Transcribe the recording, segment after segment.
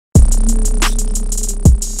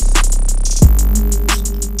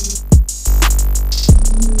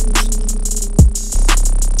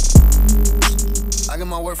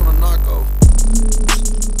boy from the Narco.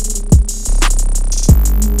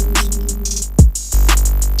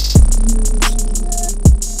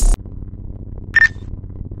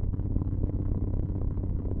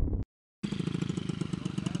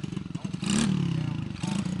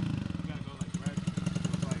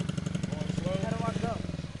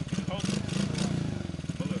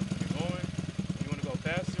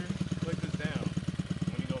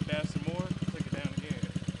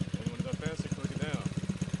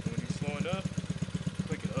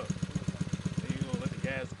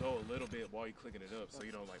 Go a little bit while you're clicking it up so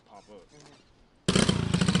you don't like pop up.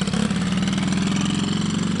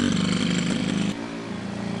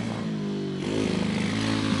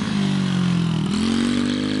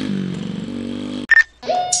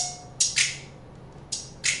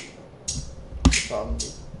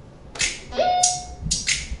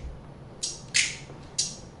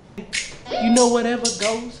 You know whatever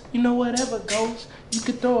goes, you know whatever goes. You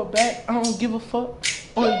can throw it back, I don't give a fuck.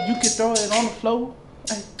 Or you can throw it on the floor.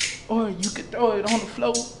 Ay, or you can throw it on the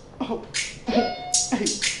floor. Oh, hey,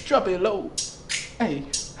 drop it low. Hey,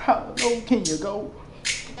 how low can you go?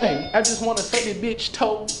 Hey, I just wanna suck that bitch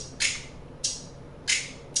toe.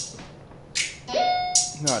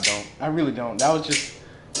 No, I don't. I really don't. That was just,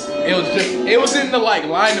 it was in the like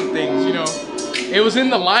line of things, you know. It was in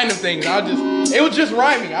the line of things. It was just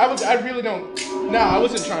rhyming. I really don't. Nah, I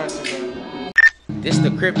wasn't trying to. Bro. This the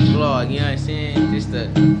Crippy vlog, you know what I'm saying? This the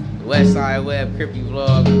West Side Web Crippy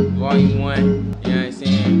vlog, volume 1. You know what I'm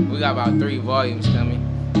saying? We got about 3 volumes coming.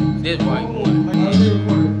 This volume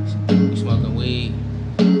 1. We smoking weed.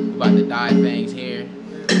 We about to dye Fang's hair.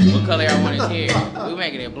 What color I want his hair? We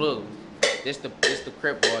making it blue. This the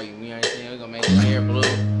Crip volume, you know what I'm saying? We gonna make his hair blue.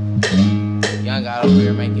 Young guy over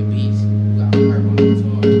here making beats. We got purple on the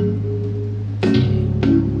tour.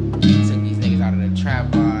 Took these niggas out of the trap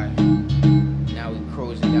vibe.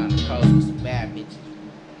 Cruising down the coast with some bad bitches.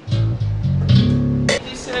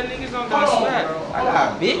 They said niggas don't got swag. I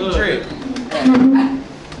got big drip.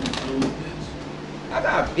 I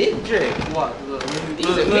got big drip. What?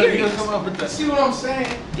 These are myriads. See what I'm saying?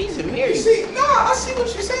 These are myriads. See, nah, I see what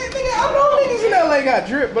you're saying, nigga. I know niggas in LA got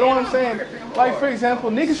drip, but what I'm saying, like for example,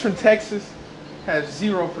 niggas from Texas have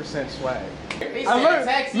 0% swag. Let me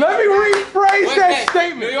rephrase that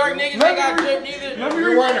statement. New York niggas ain't got drip neither.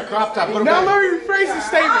 You're wearing a crop top. Now let me rephrase the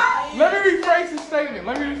statement. Let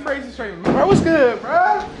me rephrase the statement. Bro, what's good,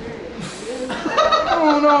 bro?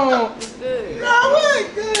 Oh no. No, what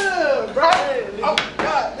good, bro? Oh,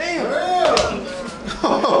 god damn.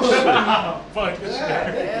 Oh, fuck this shit.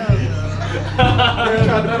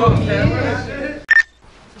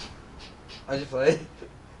 I just play.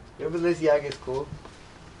 Your Balenciaga's cool.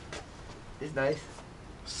 It's nice.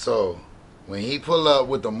 So, when he pull up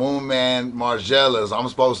with the Moon Man Margielas, I'm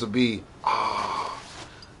supposed to be,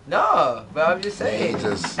 No, but I'm just saying.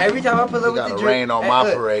 Just, every time I pull up with the drip, rain on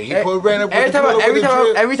my parade. He put rain up every time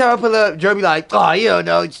I pull up, Joe be like, oh, you don't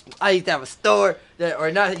know, I used to have a store that, or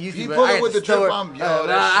not used to, but I had a store.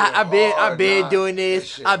 I've been doing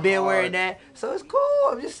this. I've been wearing that, so it's cool.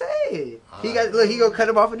 I'm just saying. He got look. He gonna cut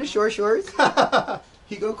him off in the short shorts.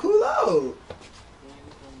 He go cool out.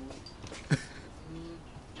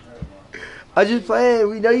 I just playing.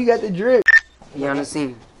 We know you got the drip. You on the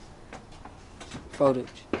scene. Footage.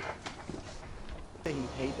 He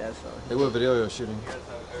hate that song. Hey, what video you're shooting?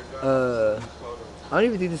 I don't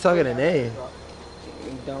even think the song got a name.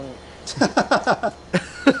 You don't.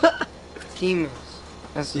 Demons.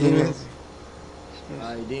 That's Demons.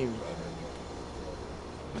 Alright, Demons.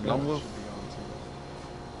 Lonewolf?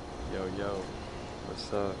 Yo,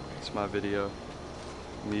 what's up? It's my video.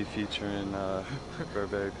 Me featuring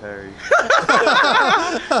Burberry Perry.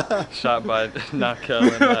 Shot by Na-Kel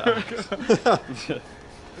and Matt Ox.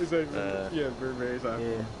 Yeah, Burberry's on.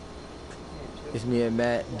 Yeah. It's me and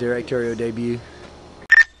Matt, directorial debut.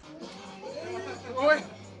 Wait.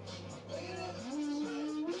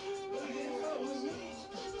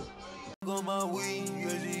 On my weed,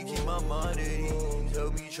 usually keep my mind at ease.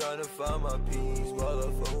 Help me try to find my peace while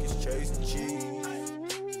I focus chasing cheese.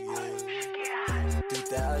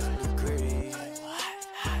 2,000 degrees.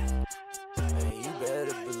 Man, you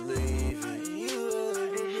better believe it.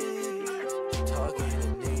 Talking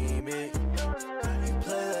anemic. You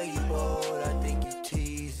play like you bold, I think you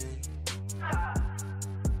teasing.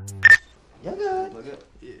 Y'all good?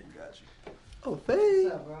 Yeah, got you. Oh,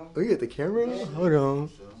 Faye. Oh, you got the camera? Hold on.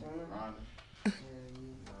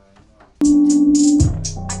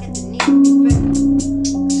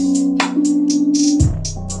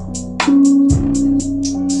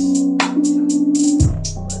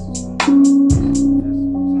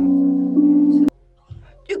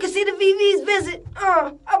 You can see the VV's visit.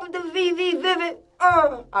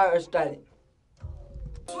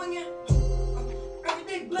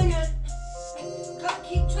 Everything blingin'. Clock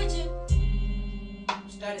keep twitching.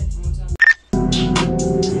 Start it one time.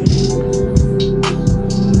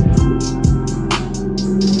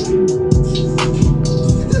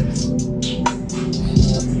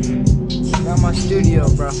 Got my studio,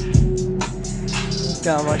 bro.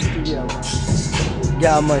 Got my studio, bro.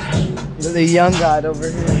 Got my the young god over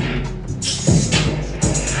here.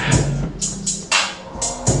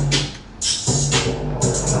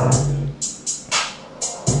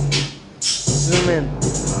 Zoom in.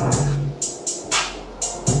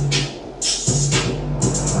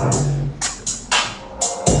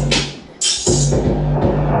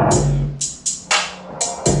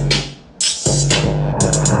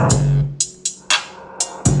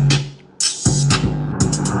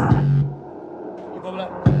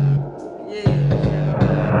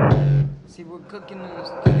 See, we're cooking in the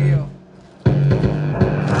studio.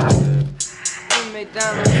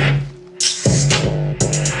 McDonald's.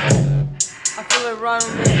 I feel like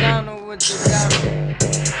Ronald McDonald with the dollar.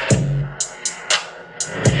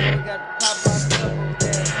 We got the Popeye stuff over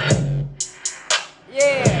there.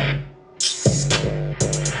 Yeah.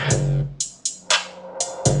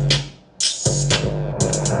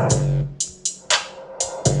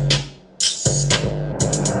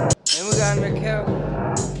 And we got Na-Kel.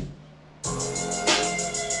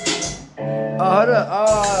 Hold up.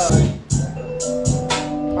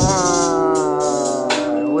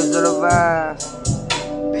 Wizard of Oz.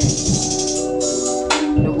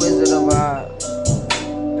 The Wizard of Oz.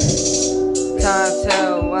 Time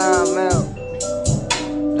tell why I'm out.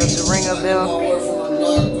 Does it ring a bell?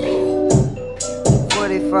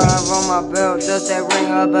 45 on my belt. Does that ring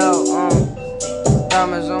a bell?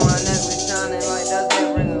 Diamonds on my necklace shining like. Does that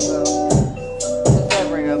ring a bell? Does that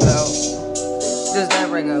ring a bell? Does that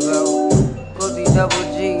ring a bell? Goldie double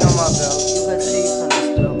G on my belt. You can see from the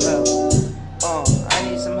still belt. I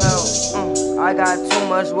need some help. I got too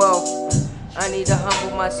much wealth. I need to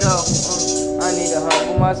humble myself. I need to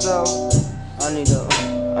humble myself. I need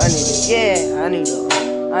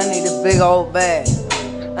a big old bag.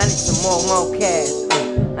 I need some more cash.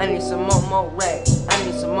 I need some more racks. I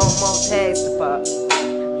need some more tags to pop.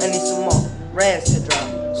 I need some more rags to drop.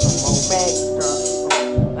 Some more bags to drop.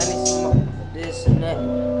 I need some more this and that. I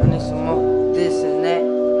need some more this and that.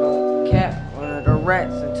 Don't cap one of the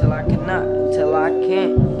rats until I cannot, until I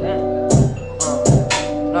can't. Damn.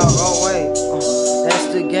 No, go away. That's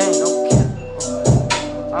the game. Don't cap.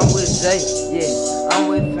 I'm with Zay. Yeah. I'm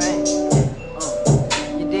with Fame.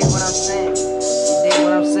 You dig what I'm saying? You dig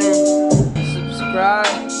what I'm saying? Subscribe.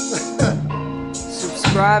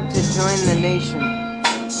 Subscribe to join the nation.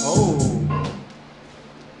 Oh.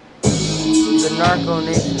 The Narco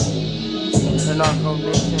Nation. The Narco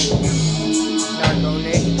Nation. Narco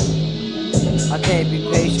Nation. I can't be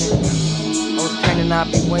patient. I'm training, I'll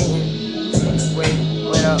be waiting.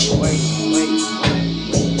 Wait up, wait.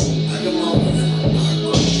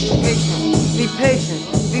 Be patient.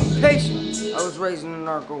 I was raised in the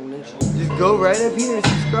Narco Nation. Just go right up here and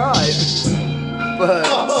subscribe. But